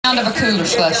Sound of a cooler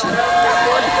slushing.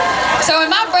 So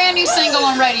in my brand new single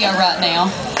on radio right now,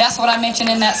 that's what I mentioned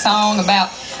in that song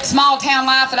about small town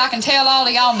life that I can tell all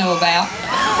of y'all know about.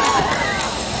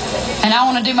 And I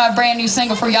want to do my brand new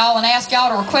single for y'all and ask y'all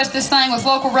to request this thing with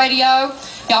local radio.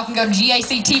 Y'all can go to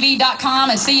gactv.com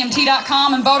and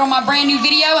cmt.com and vote on my brand new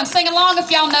video and sing along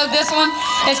if y'all know this one.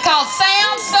 It's called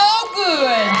Sounds So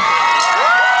Good.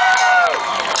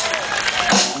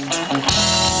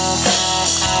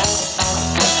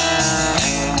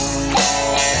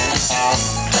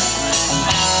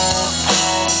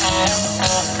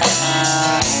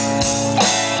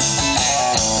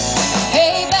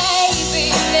 Hey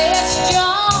baby, let's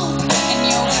jump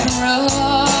in your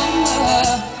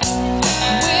truck.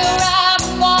 We'll ride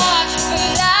and watch the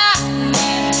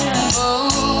lightning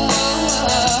bolts,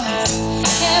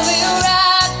 and we'll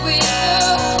ride with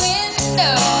the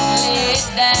windows lit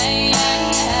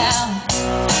down.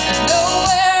 There's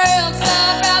nowhere else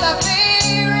I'd rather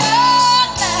be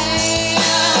right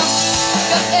now.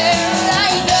 'Cause there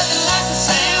ain't nothing like the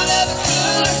sound of a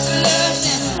cooler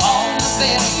slushing on the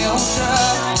bed of your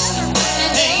truck.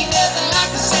 And ain't nothing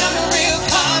like the sound of real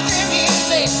country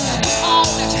music. Come on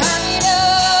and turn it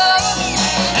up.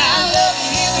 I love to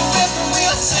hear the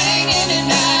whippoorwill singing at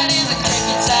night and the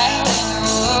crickets out in the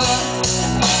wood.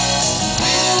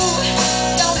 Ooh,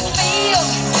 don't it feel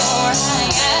so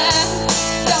right?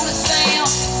 Don't it sound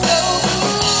so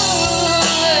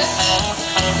good?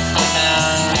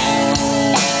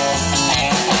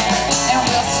 And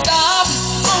we'll stop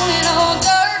on an old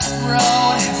dirt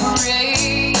road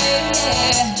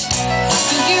bridge.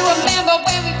 Do you remember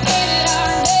when we painted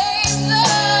our names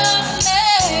on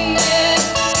names?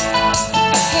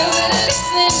 And we'll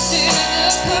listen to the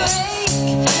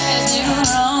creek as it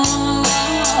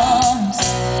runs,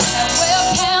 and we'll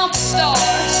count the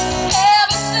stars,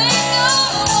 every single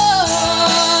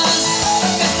one.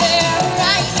 'Cause there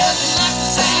ain't nothing like the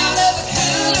sound of a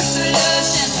cooler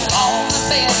slushing on the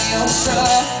bed of your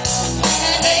truck.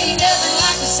 And ain't nothing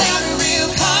like the sound of real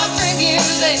country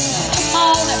music. Come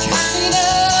on and turn it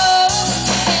up.